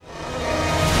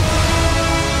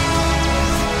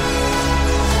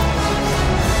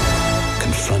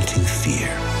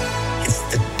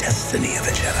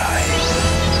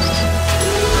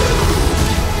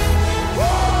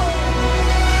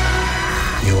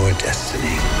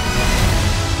destiny.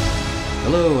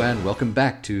 Hello, and welcome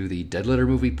back to the Dead Letter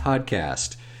Movie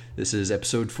Podcast. This is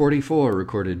episode 44,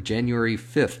 recorded January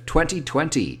 5th,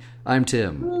 2020. I'm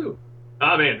Tim. Woo.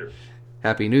 I'm Andrew.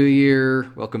 Happy New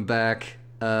Year. Welcome back.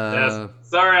 Yes.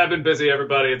 Sorry I've been busy,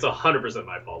 everybody. It's 100%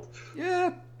 my fault.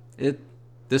 Yeah,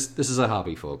 this is a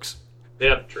hobby, folks.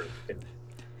 Yep, true.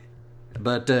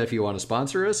 But if you want to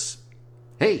sponsor us,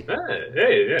 hey,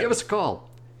 yeah. give us a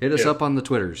call. Hit us up on the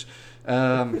Twitters.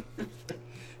 But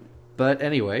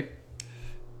anyway,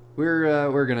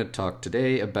 we're going to talk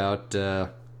today about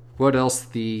what else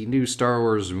the new Star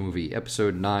Wars movie,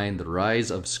 Episode 9, The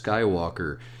Rise of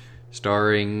Skywalker,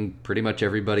 starring pretty much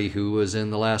everybody who was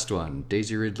in the last one.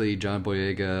 Daisy Ridley, John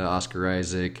Boyega, Oscar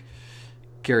Isaac,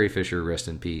 Carrie Fisher, rest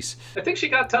in peace. I think she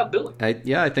got top billing.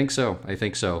 I think so.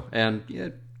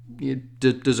 And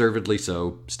deservedly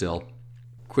so still.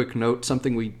 Quick note,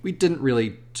 something we didn't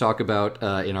really talk about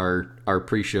in our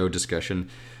pre-show discussion.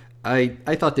 I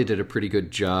thought they did a pretty good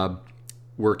job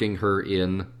working her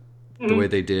in the way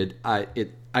they did.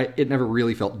 It never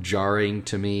really felt jarring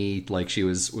to me, like she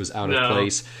was out of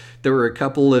place. There were a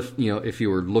couple, if you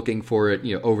were looking for it,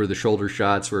 over the shoulder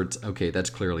shots where it's okay, that's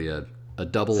clearly a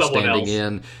double Someone standing else.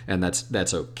 in, and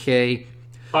that's okay.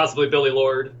 Possibly Billy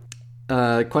Lord.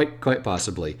 Quite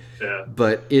possibly. Yeah.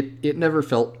 But it never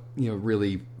felt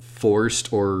really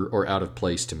forced or out of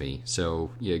place to me.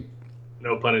 So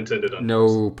No pun intended.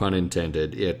 no pun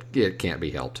intended. It can't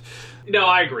be helped. No,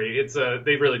 I agree. It's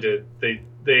they really did.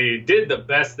 They did the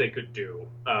best they could do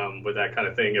with that kind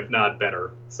of thing, if not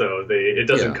better. So it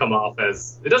doesn't come off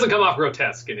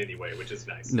grotesque in any way, which is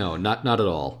nice. No, not at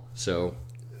all. So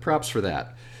props for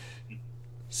that.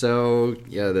 So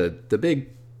the big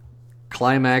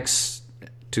climax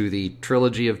to the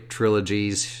trilogy of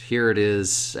trilogies. Here it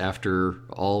is after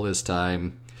all this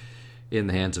time in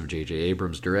the hands of J.J.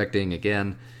 Abrams directing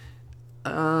again.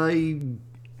 I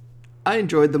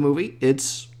enjoyed the movie.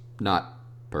 It's not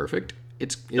perfect.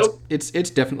 It's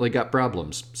definitely got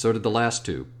problems. So did the last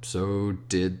two. So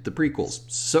did the prequels.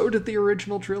 So did the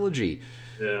original trilogy.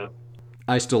 Yeah.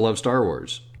 I still love Star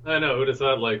Wars. I know. Who'd have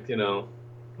thought, like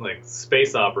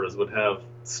space operas would have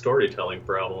storytelling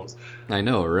problems? I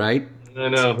know, right? I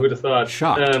know. Who'd have thought?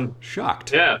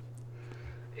 Shocked. Yeah.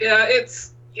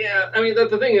 Yeah, I mean,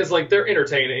 the thing is, they're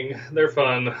entertaining. They're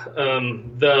fun.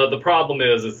 The problem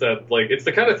is that, it's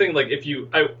the kind of thing, if you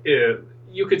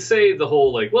could say the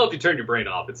whole, if you turn your brain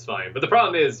off, it's fine. But the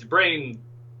problem is your brain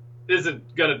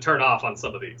isn't going to turn off on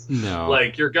some of these. No.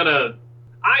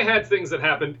 I had things that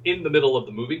happened in the middle of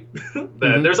the movie.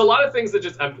 There's a lot of things that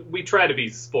just we try to be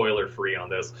spoiler free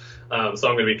on this, so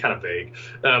I'm going to be kind of vague.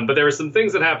 But there are some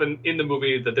things that happen in the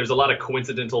movie that there's a lot of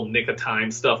coincidental nick of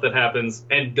time stuff that happens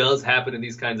and does happen in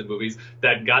these kinds of movies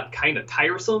that got kind of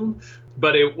tiresome.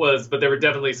 But there were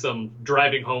definitely some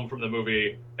driving home from the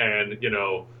movie, and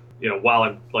while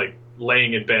I'm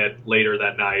laying in bed later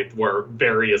that night, where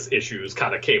various issues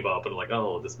kind of came up, and I'm like,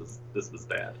 oh, this was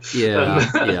bad. Yeah.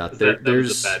 That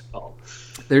was a bad call.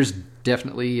 There's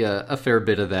definitely a fair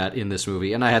bit of that in this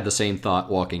movie, and I had the same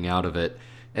thought walking out of it,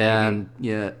 and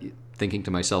thinking to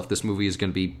myself, this movie is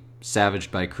going to be savaged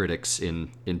by critics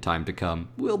in time to come.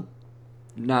 We'll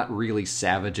not really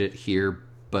savage it here,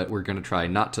 but we're going to try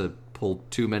not to pull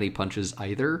too many punches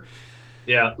either.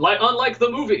 Yeah, unlike the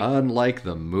movie. Unlike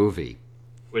the movie.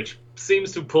 Which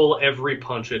seems to pull every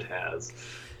punch it has.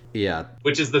 Yeah.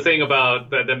 Which is the thing about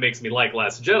that makes me like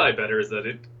Last Jedi better, is that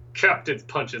it kept its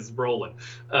punches rolling.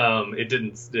 It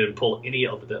didn't pull any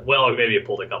of them. Well, maybe it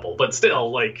pulled a couple, but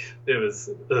still, it was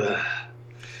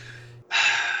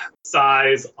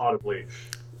sighs audibly.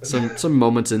 Some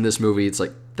moments in this movie, it's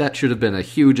like that should have been a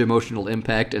huge emotional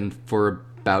impact, and for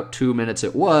about 2 minutes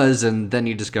it was, and then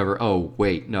you discover, oh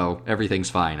wait, no, everything's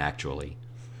fine actually.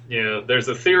 Yeah, there's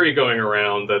a theory going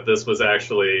around that this was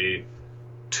actually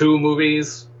 2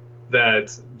 movies that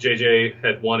JJ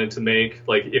had wanted to make.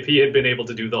 If he had been able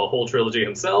to do the whole trilogy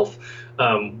himself,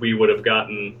 we would have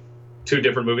gotten 2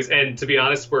 different movies. And to be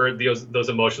honest, where those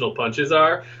emotional punches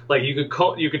are, you could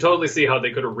totally see how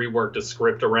they could have reworked a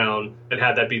script around and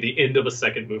had that be the end of a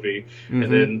second movie,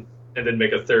 and then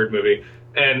make a third movie.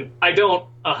 And I don't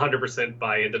 100%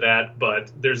 buy into that, but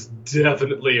there's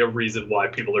definitely a reason why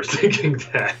people are thinking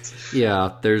that.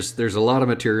 Yeah, there's a lot of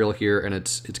material here, and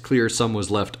it's clear some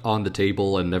was left on the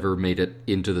table and never made it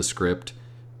into the script,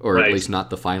 or at least not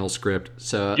the final script.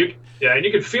 So and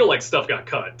you can feel like stuff got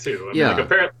cut too. I mean,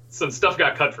 apparently some stuff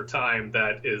got cut for time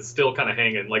that is still kind of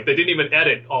hanging. They didn't even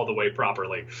edit all the way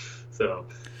properly. So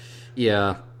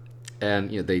yeah.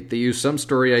 And they use some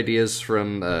story ideas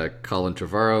from Colin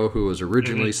Trevorrow, who was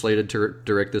originally slated to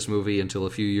direct this movie until a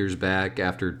few years back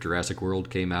after Jurassic World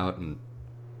came out, and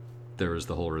there was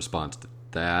the whole response to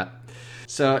that.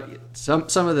 So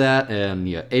some of that, and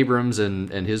Abrams and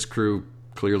his crew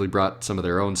clearly brought some of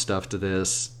their own stuff to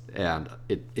this, and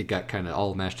it got kind of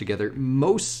all mashed together.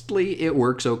 Mostly it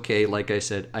works okay. Like I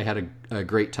said, I had a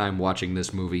great time watching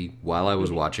this movie while I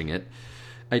was watching it.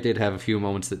 I did have a few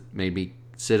moments that made me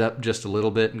sit up just a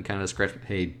little bit and kind of scratch,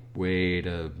 hey, wait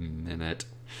a minute.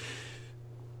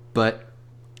 But,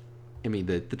 I mean,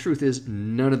 the truth is,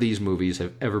 none of these movies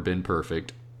have ever been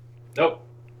perfect. Nope.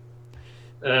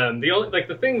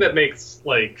 The thing that makes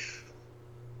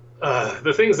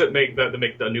the things that make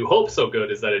the New Hope so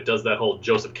good is that it does that whole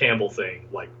Joseph Campbell thing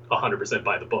 100%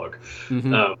 by the book.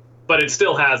 Mm-hmm. But it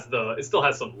still has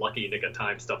some lucky nick of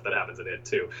time stuff that happens in it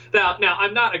too. Now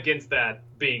I'm not against that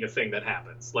being a thing that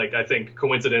happens. I think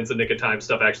coincidence and nick of time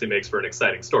stuff actually makes for an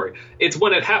exciting story. It's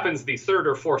when it happens the third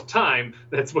or fourth time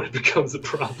that's when it becomes a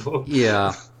problem.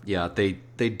 Yeah,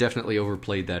 they definitely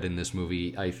overplayed that in this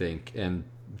movie, I think, and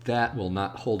that will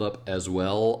not hold up as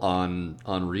well on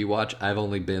rewatch. I've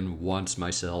only been once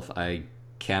myself. I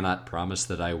cannot promise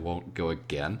that I won't go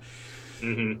again.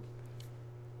 Mm-hmm.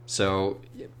 So,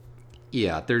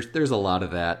 yeah, there's a lot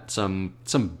of that. Some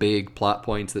big plot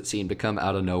points that seem to come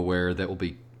out of nowhere that will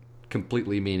be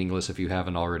completely meaningless if you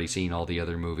haven't already seen all the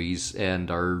other movies,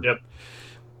 and are... Yep.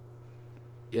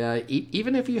 Yeah,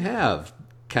 even if you have,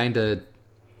 kind of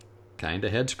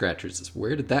head scratchers.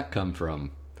 Where did that come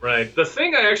from? Right. The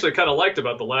thing I actually kind of liked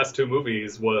about the last two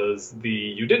movies was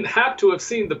you didn't have to have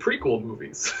seen the prequel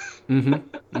movies. Mm-hmm.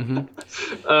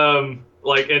 Mm-hmm.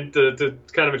 And to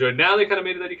kind of enjoy it. Now they kind of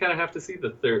made it that you kind of have to see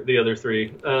the other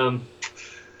three.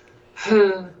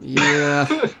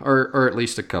 Yeah, or at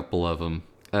least a couple of them.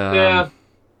 Yeah.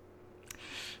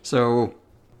 So,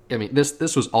 I mean,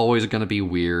 this was always going to be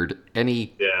weird.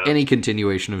 Any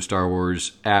continuation of Star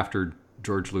Wars after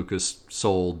George Lucas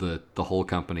sold the whole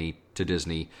company to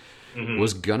Disney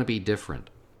was going to be different.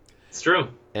 It's true.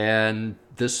 And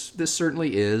this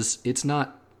certainly is. It's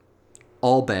not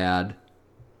all bad.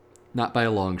 Not by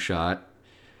a long shot.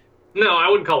 No, I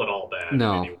wouldn't call it all bad.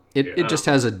 No, anyway. it just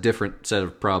has a different set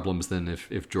of problems than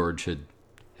if George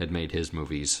had made his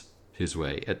movies his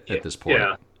way at this point.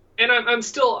 Yeah, and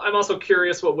I'm also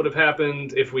curious what would have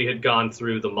happened if we had gone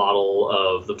through the model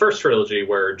of the first trilogy,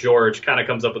 where George kind of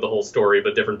comes up with the whole story,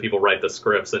 but different people write the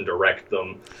scripts and direct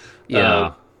them.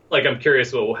 Yeah. I'm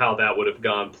curious how that would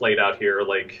have played out here.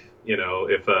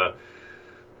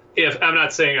 If I'm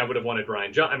not saying I would have wanted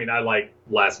Rian Johnson. I mean, I like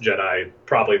Last Jedi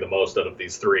probably the most out of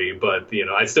these three, but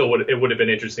I still would. It would have been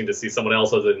interesting to see someone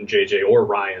else other than JJ or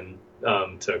Ryan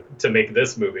to make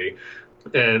this movie,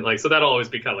 and so that'll always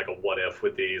be kind of like a what if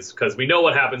with these, because we know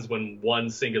what happens when one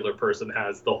singular person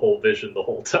has the whole vision the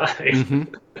whole time.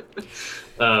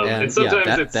 Mm-hmm. And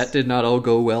sometimes that did not all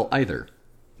go well either.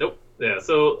 Nope. Yeah.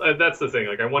 So that's the thing.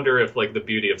 I wonder if the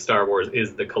beauty of Star Wars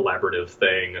is the collaborative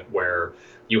thing where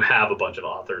you have a bunch of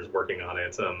authors working on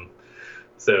it.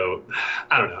 So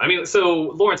I don't know. I mean,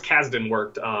 so Lawrence Kasdan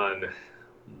worked on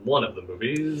one of the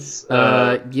movies.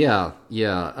 Yeah.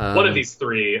 One of these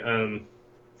three.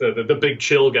 The big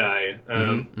chill guy.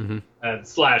 And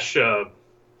slash.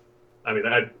 I mean,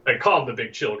 I call him the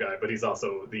big chill guy, but he's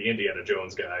also the Indiana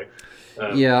Jones guy.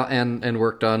 Yeah, and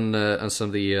worked on some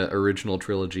of the original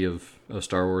trilogy of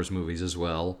Star Wars movies as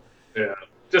well. Yeah,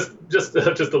 just a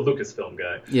Lucasfilm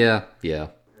guy. Yeah.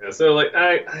 So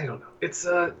I don't know. It's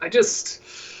there's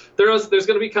going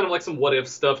to be kind of some what if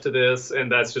stuff to this,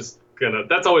 and that's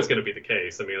always going to be the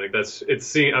case. I mean,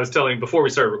 I was telling before we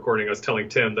started recording, I was telling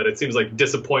Tim that it seems like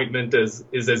disappointment is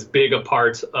as big a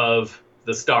part of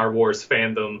the Star Wars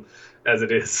fandom as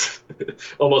it is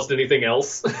almost anything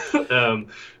else.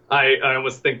 I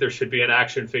almost think there should be an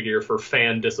action figure for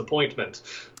fan disappointment.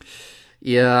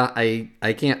 Yeah,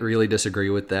 I can't really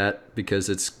disagree with that, because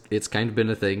it's kind of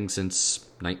been a thing since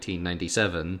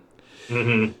 1997.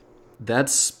 Mm-hmm.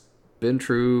 That's been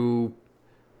true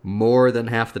more than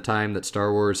half the time that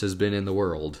Star Wars has been in the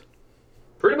world.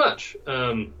 Pretty much.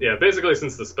 Basically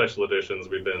since the special editions,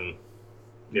 we've been,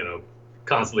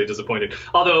 constantly disappointed.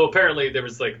 Although apparently there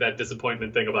was that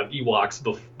disappointment thing about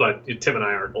Ewoks, but Tim and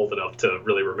I aren't old enough to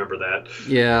really remember that.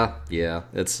 Yeah,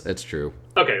 it's true.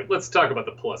 Okay, let's talk about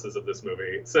the pluses of this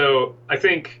movie. So I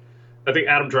think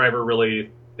Adam Driver really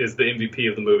is the MVP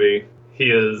of the movie.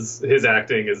 His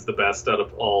acting is the best out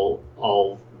of all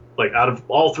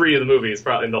three of the movies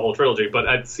in the whole trilogy,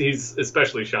 but he's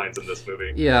especially shines in this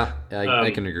movie. Yeah,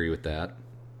 I can agree with that.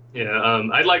 Yeah,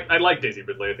 I like Daisy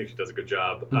Ridley. I think she does a good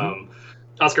job. Mm-hmm.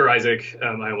 Oscar Isaac, I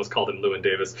almost called him Llewyn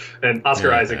Davis, and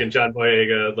Oscar Isaac Uh, and John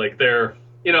Boyega, like they're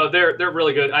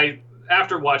really good.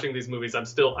 After watching these movies,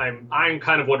 I'm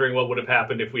kind of wondering what would have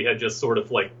happened if we had just sort of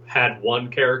like had one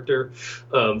character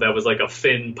that was like a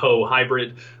Finn Poe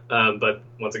hybrid. But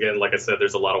once again, like I said,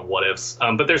 there's a lot of what ifs,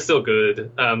 but they're still good.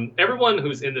 Everyone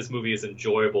who's in this movie is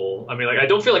enjoyable. I mean, like I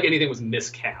don't feel like anything was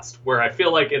miscast. Where I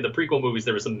feel like in the prequel movies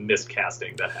there was some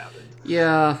miscasting that happened.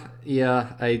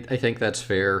 I think that's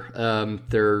fair.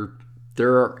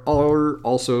 There are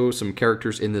also some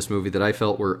characters in this movie that I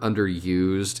felt were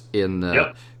underused in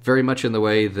Yep. very much in the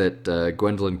way that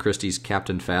Gwendolyn Christie's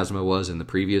Captain Phasma was in the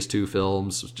previous two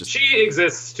films. Just She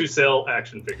exists to sell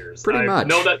action figures. Pretty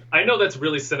much. I know that's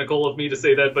really cynical of me to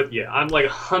say that, but yeah, I'm like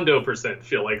 100%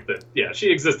 feel like that. Yeah,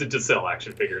 she existed to sell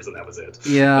action figures, and that was it.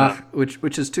 yeah,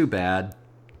 which is too bad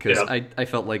because Yeah. I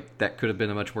felt like that could have been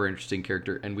a much more interesting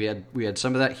character, and we had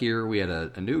some of that here. We had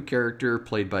a new character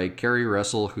played by Kerry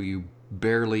Russell, who you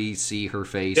barely see her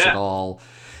face Yeah. at all.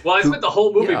 Well, I Who- spent the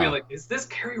whole movie yeah. being like, "Is this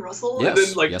Kerry Russell?" Yes. And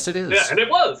then, like, Yes, it is. Yeah, and it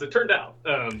was. It turned out.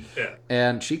 Yeah.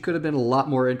 And she could have been a lot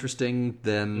more interesting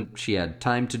than she had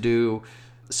time to do.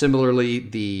 Similarly,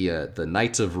 the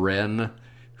Knights of Ren,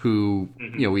 who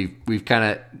we've kind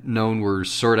of known were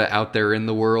sort of out there in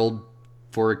the world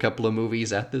for a couple of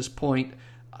movies at this point.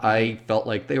 I felt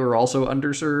like they were also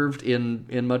underserved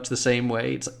in much the same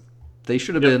way. It's they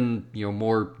should have been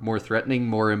more threatening,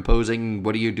 more imposing.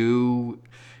 What do?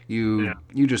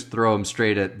 You just throw them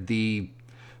straight at the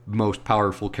most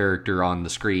powerful character on the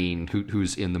screen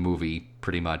who's in the movie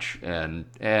pretty much,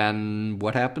 and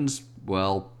what happens?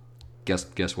 Well,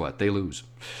 guess what? They lose.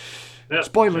 Yeah.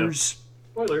 Spoilers.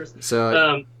 Yeah. Spoilers.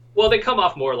 So Well, they come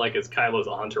off more like it's Kylo's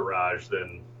entourage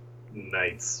than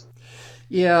Knights.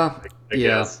 yeah, I yeah.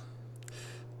 guess.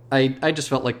 I just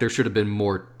felt like there should have been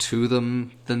more to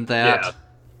them than that. Yeah.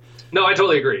 No, I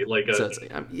totally agree. Like, So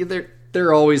there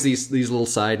are always these little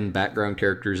side and background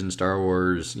characters in Star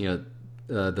Wars.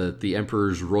 The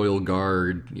Emperor's Royal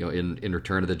Guard. In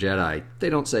Return of the Jedi, they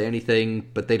don't say anything,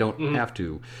 but they don't have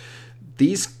to.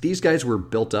 These guys were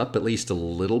built up at least a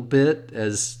little bit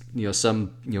as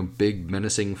some big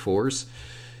menacing force.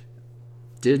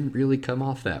 Didn't really come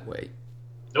off that way.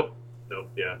 Nope.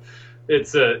 Yeah.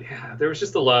 It's there was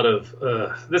just a lot of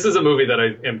this is a movie that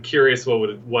I am curious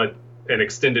what an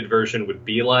extended version would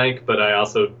be like, but I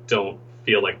also don't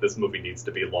feel like this movie needs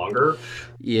to be longer.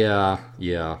 Yeah.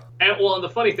 And the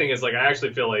funny thing is, like, I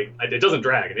actually feel like it doesn't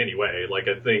drag in any way. Like,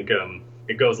 I think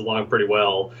it goes along pretty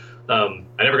well. I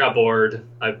never got bored.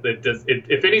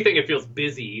 If anything, it feels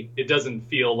busy. It doesn't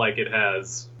feel like it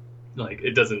has, like,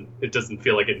 it doesn't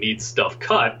feel like it needs stuff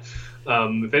cut.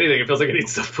 If anything, it feels like it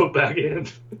needs stuff put back in.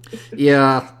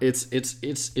 Yeah, it's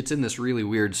in this really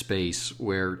weird space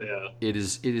where Yeah. it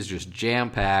is just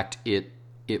jam packed.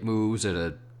 It moves at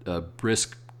a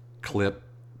brisk clip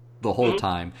the whole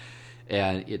time,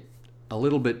 and it a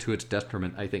little bit to its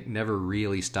detriment, I think, never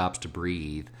really stops to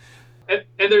breathe.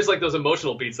 And there's like those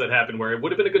emotional beats that happen where it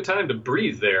would have been a good time to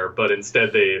breathe there, but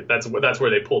instead that's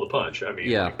where they pull the punch. I mean,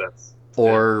 Yeah. like that's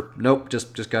Or nope,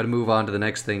 just got to move on to the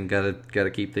next thing. Got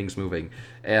to keep things moving.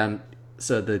 And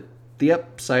so the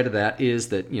upside of that is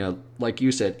that like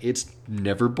you said, it's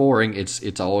never boring.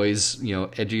 It's always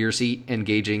edge of your seat,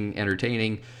 engaging,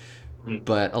 entertaining.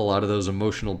 But a lot of those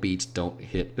emotional beats don't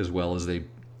hit as well as they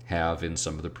have in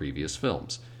some of the previous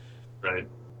films. right.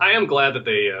 I am glad that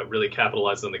they really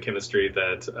capitalized on the chemistry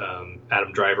that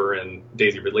Adam Driver and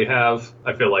Daisy Ridley have.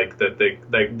 I feel like that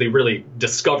they really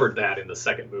discovered that in the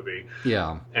second movie,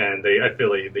 Yeah. and I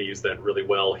feel like they used that really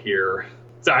well here.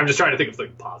 So I'm just trying to think of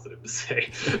something positive to say,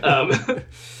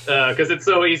 because it's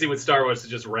so easy with Star Wars to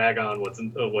just rag on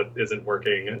what isn't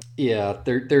working. Yeah,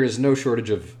 there is no shortage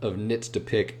of nits to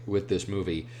pick with this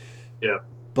movie. Yeah,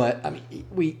 But I mean,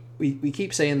 we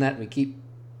keep saying that, and we keep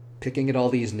picking at all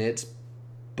these nits.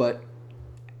 But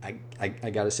I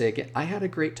gotta say again, I had a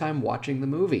great time watching the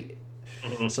movie.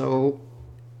 So,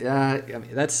 I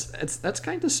mean, that's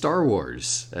kind of Star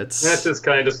Wars. That's just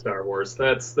kind of Star Wars.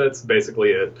 That's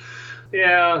basically it.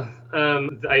 Yeah,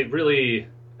 I really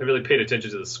paid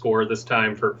attention to the score this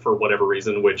time for whatever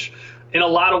reason, which in a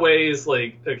lot of ways,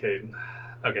 like, okay,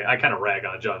 I kind of rag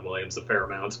on John Williams a fair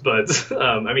amount, but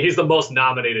I mean, he's the most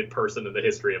nominated person in the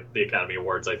history of the Academy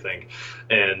Awards, I think,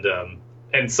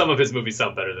 and some of his movies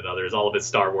sound better than others. All of his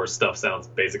Star Wars stuff sounds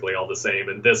basically all the same,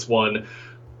 and this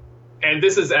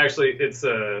is actually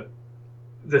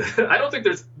I don't think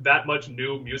that much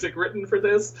new music written for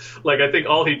this. Like, I think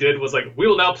all he did was like, we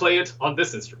will now play it on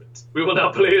this instrument. We will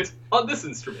now play it on this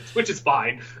instrument, which is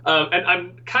fine. And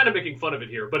I'm kind of making fun of it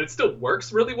here, but it still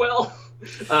works really well.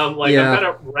 I'm kind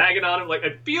of ragging on him. Like,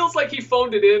 it feels like he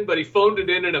phoned it in, but he phoned it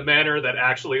in a manner that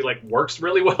actually like works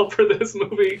really well for this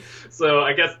movie. So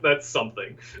I guess that's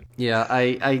something. Yeah,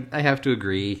 I have to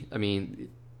agree. I mean,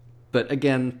 but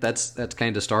again, that's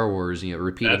kind of Star Wars,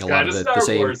 repeating That's a lot of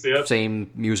the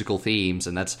same musical themes,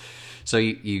 and that's so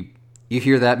you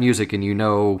hear that music and you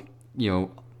know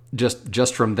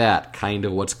just from that kind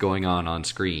of what's going on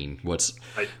screen,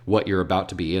 what you're about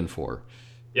to be in for.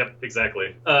 Yep,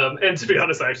 exactly. And to be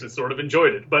honest, I actually sort of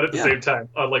enjoyed it, but at the same time,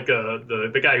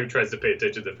 the guy who tries to pay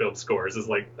attention to film scores is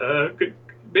like,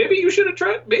 maybe you should have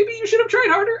tried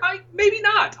harder. Maybe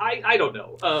not. I don't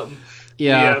know.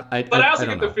 But I also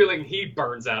get the feeling he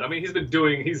burns out. I mean,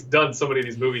 he's done so many of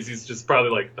these movies. He's just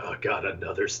probably like, oh god,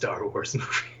 another Star Wars movie.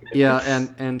 Yeah,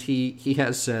 and he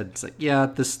has said, it's like,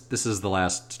 this is the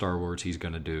last Star Wars he's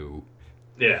gonna do.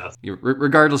 Yeah.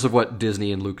 Regardless of what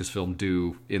Disney and Lucasfilm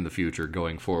do in the future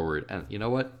going forward, and you know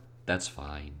what? That's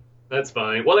fine. That's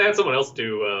fine. Well, they had someone else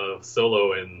do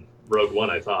Solo in Rogue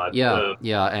One, I thought.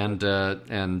 And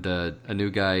a new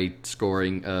guy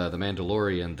scoring The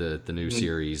Mandalorian, the new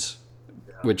series.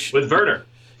 Which with Werner,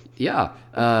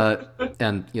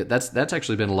 and that's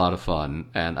actually been a lot of fun,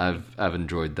 and I've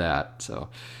enjoyed that. So,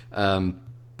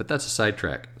 but that's a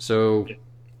sidetrack. So,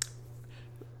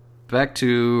 back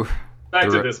to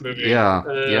this movie. I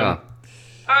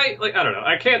don't know.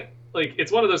 I can't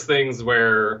It's one of those things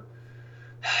where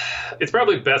it's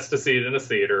probably best to see it in a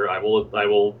theater. I'll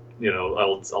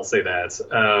say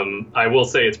that. I will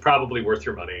say it's probably worth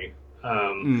your money.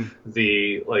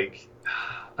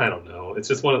 I don't know. It's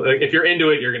just if you're into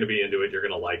it, you're going to be into it. You're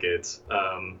going to like it.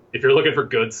 If you're looking for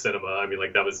good cinema, I mean,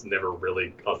 that was never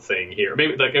really a thing here.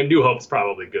 Maybe A New Hope's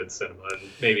probably good cinema, and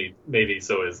maybe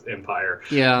so is Empire.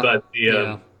 Yeah.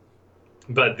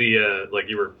 But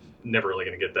you were never really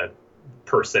going to get that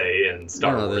per se in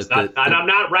Star Wars. And I'm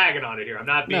not ragging on it here. I'm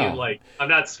not being I'm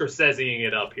not Scorseseing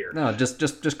it up here. No,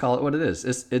 just call it what it is.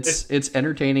 It's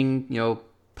entertaining,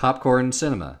 popcorn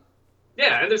cinema.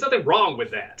 Yeah, and there's nothing wrong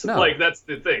with that. No. That's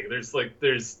the thing.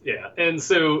 And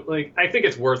so I think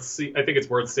it's worth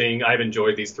seeing. I've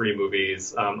enjoyed these three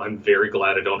movies. I'm very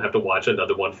glad I don't have to watch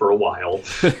another one for a while.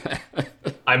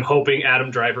 I'm hoping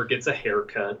Adam Driver gets a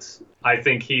haircut. I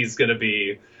think he's gonna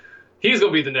be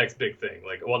the next big thing.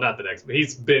 Not the next, but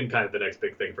he's been kind of the next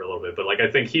big thing for a little bit. But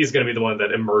I think he's gonna be the one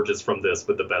that emerges from this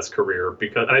with the best career,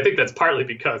 and I think that's partly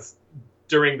because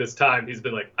during this time he's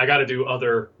been like, I got to do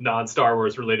other non-Star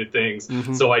Wars related things,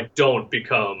 so I don't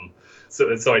become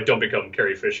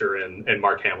Carrie Fisher and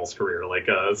Mark Hamill's career.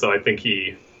 So I think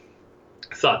he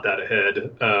thought that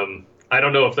ahead. I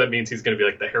don't know if that means he's going to be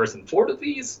like the Harrison Ford of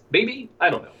these. Maybe, I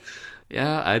don't know.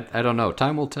 Yeah, I don't know.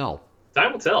 Time will tell.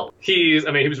 Time will tell. He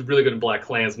was really good in Black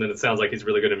Klansman. It sounds like he's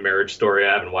really good in Marriage Story.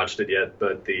 I haven't watched it yet,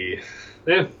 but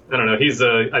I don't know.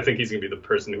 I think he's going to be the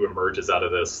person who emerges out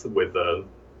of this with the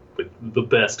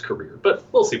best career, but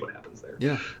we'll see what happens there.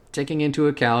 Yeah. Taking into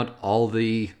account all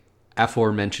the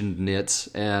aforementioned nits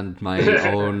and my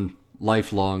own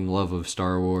lifelong love of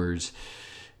Star Wars,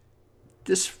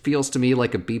 this feels to me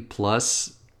like a B+.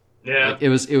 Yeah. It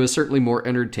was certainly more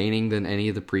entertaining than any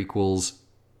of the prequels.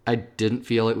 I didn't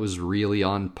feel it was really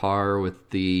on par with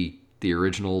the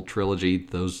original trilogy,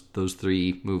 those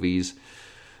three movies.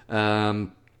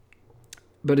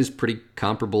 But is pretty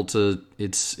comparable to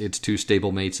its two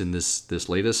stablemates in this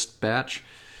latest batch.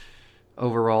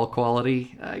 Overall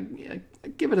quality, I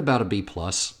give it about a B+.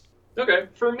 Okay,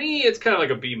 for me, it's kind of like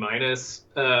a B-.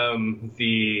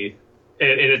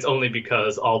 And it's only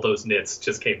because all those nits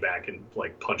just came back and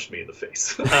punched me in the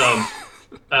face. In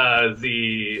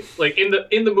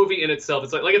the movie in itself,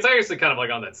 it's it's actually kind of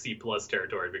on that C+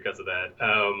 territory because of that.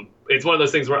 It's one of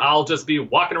those things where I'll just be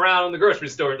walking around in the grocery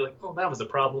store and be like, oh, that was a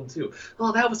problem too.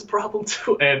 Oh, that was a problem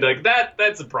too. And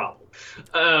that's a problem.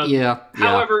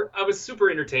 However, I was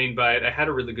super entertained by it. I had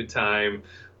a really good time.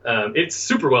 It's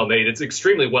super well made. It's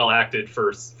extremely well acted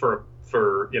for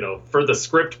the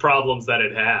script problems that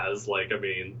it has.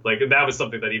 That was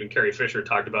something that even Carrie Fisher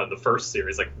talked about in the first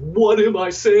series. What am I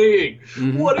saying?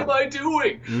 Mm-hmm. What am I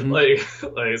doing?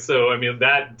 Mm-hmm. So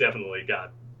that definitely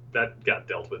got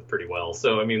dealt with pretty well.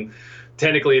 So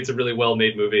technically it's a really well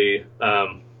made movie.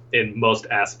 In most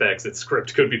aspects, its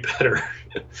script could be better.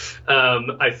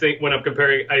 I think when I'm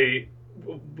comparing,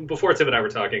 before Tim and I were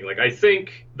talking, I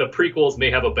think the prequels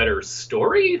may have a better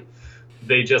story.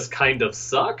 They just kind of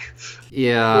suck.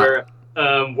 Yeah.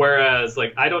 Whereas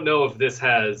I don't know if this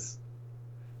has.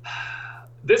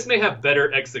 this may have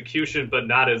better execution, but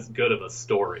not as good of a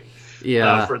story.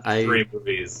 Yeah, For the three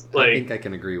movies. I think I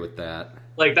can agree with that.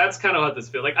 Like that's kind of how this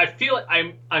feels. Like I feel like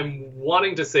I'm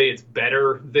wanting to say it's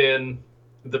better than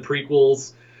the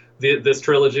prequels, this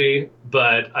trilogy,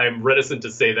 but I'm reticent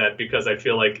to say that because I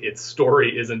feel like its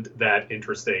story isn't that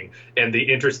interesting, and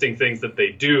the interesting things that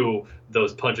they do,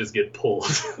 those punches get pulled.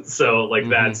 So like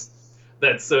that's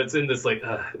so it's in this like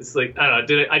it's like I don't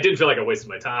know. I didn't feel like I wasted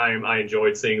my time. I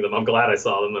enjoyed seeing them. I'm glad I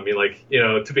saw them. I mean, like, you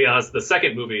know, to be honest, the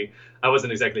second movie I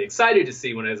wasn't exactly excited to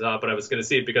see when I saw it, but I was going to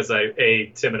see it because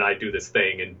Tim and I do this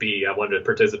thing, and B, I wanted to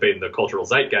participate in the cultural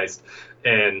zeitgeist,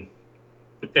 and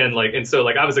so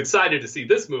I was excited to see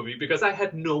this movie because I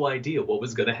had no idea what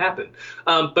was going to happen,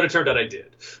 but it turned out I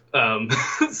did.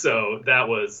 So that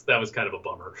was kind of a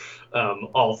bummer,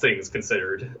 all things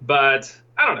considered. But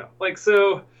I don't know, like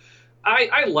so.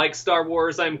 I like Star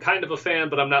Wars. I'm kind of a fan,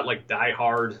 but I'm not like die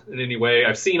hard in any way.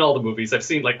 I've seen all the movies.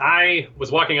 I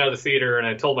was walking out of the theater and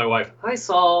I told my wife, I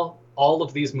saw all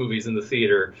of these movies in the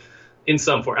theater in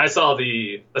some form. I saw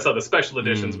the special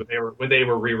editions when they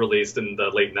were re-released in the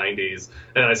late 90s,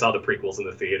 and I saw the prequels in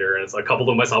the theater, and it's a couple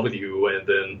of them I saw with you, and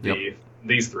then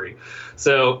these three.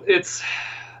 So it's,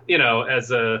 you know,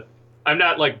 I'm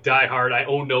not like die hard. I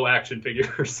own no action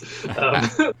figures.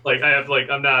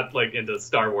 I'm not like into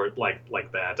Star Wars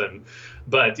like that.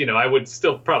 But you know, I would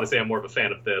still probably say I'm more of a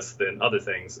fan of this than other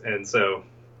things. And so,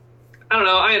 I don't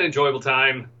know. I had an enjoyable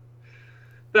time.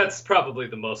 That's probably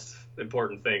the most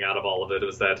important thing out of all of it,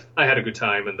 was that I had a good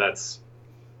time, and that's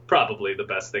probably the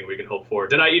best thing we can hope for.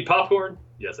 Did I eat popcorn?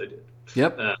 Yes, I did.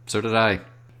 Yep. So did I.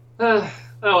 Oh,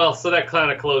 well, so that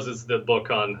kind of closes the book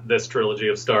on this trilogy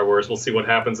of Star Wars. We'll see what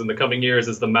happens in the coming years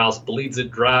as the mouse bleeds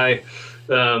it dry.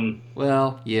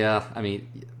 Well, yeah, I mean,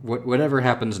 whatever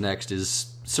happens next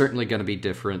is certainly going to be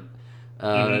different.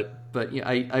 But yeah,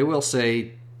 I will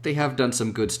say they have done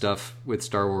some good stuff with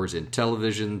Star Wars in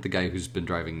television. The guy who's been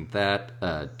driving that,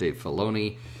 Dave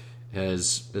Filoni,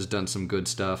 has done some good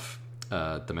stuff.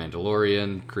 The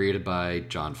Mandalorian, created by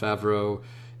Jon Favreau,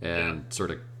 and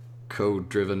sort of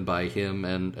co-driven by him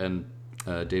and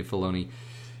Dave Filoni.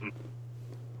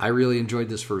 I really enjoyed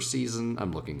this first season.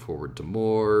 I'm looking forward to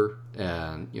more,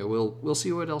 and you know, we'll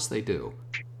see what else they do.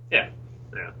 Yeah,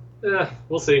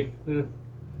 we'll see.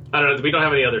 I don't know. We don't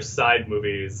have any other side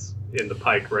movies in the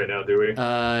pike right now, do we?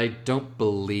 I don't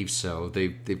believe so.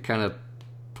 They've kind of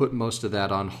put most of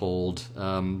that on hold.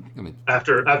 I mean,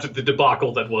 after the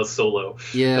debacle that was Solo.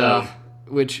 Yeah,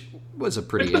 which was a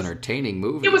pretty entertaining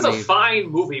movie. It was a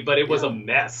fine movie, but it was a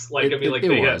mess. Like, it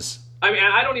was. I mean,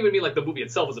 I don't even mean like the movie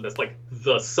itself was a mess. Like,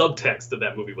 the subtext of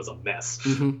that movie was a mess.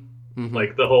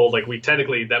 Like the whole, like,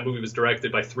 that movie was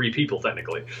directed by 3 people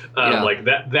technically. Like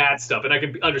that stuff, and I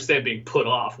can understand being put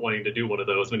off wanting to do one of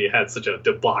those when you had such a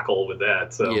debacle with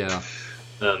that. So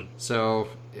so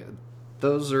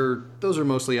those are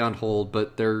mostly on hold,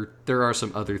 but there are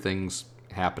some other things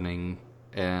happening,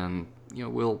 and you know,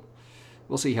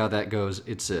 we'll see how that goes.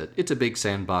 It's a big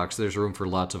sandbox. There's room for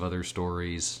lots of other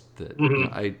stories. That you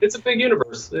know, it's a big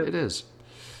universe. Yeah. It is.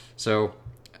 So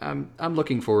I'm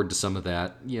looking forward to some of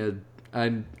that. Yeah,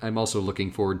 I'm also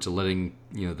looking forward to letting,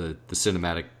 you know, the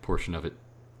cinematic portion of it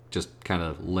just kind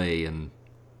of lay and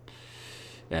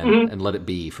let it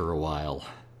be for a while.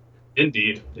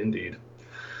 Indeed.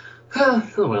 Oh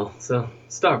well, so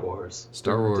Star Wars.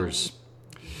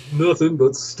 Nothing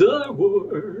but Star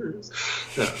Wars.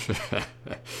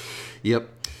 Yep.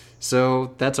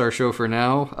 So that's our show for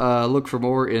now. Look for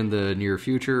more in the near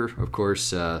future. Of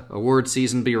course, award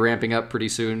season be ramping up pretty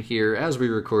soon here. As we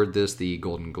record this, the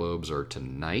Golden Globes are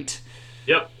tonight.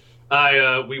 Yep.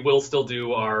 We will still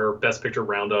do our Best Picture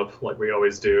roundup like we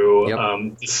always do.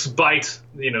 Yep. Despite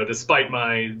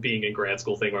my being in grad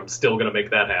school thing, I'm still going to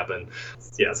make that happen.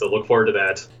 Yeah, so look forward to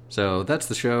that. So that's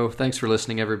the show. Thanks for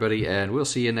listening, everybody, and we'll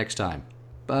see you next time.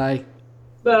 Bye.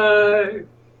 Bye.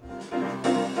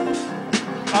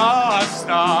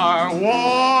 Star Wars,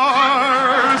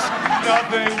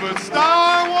 nothing but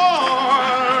Star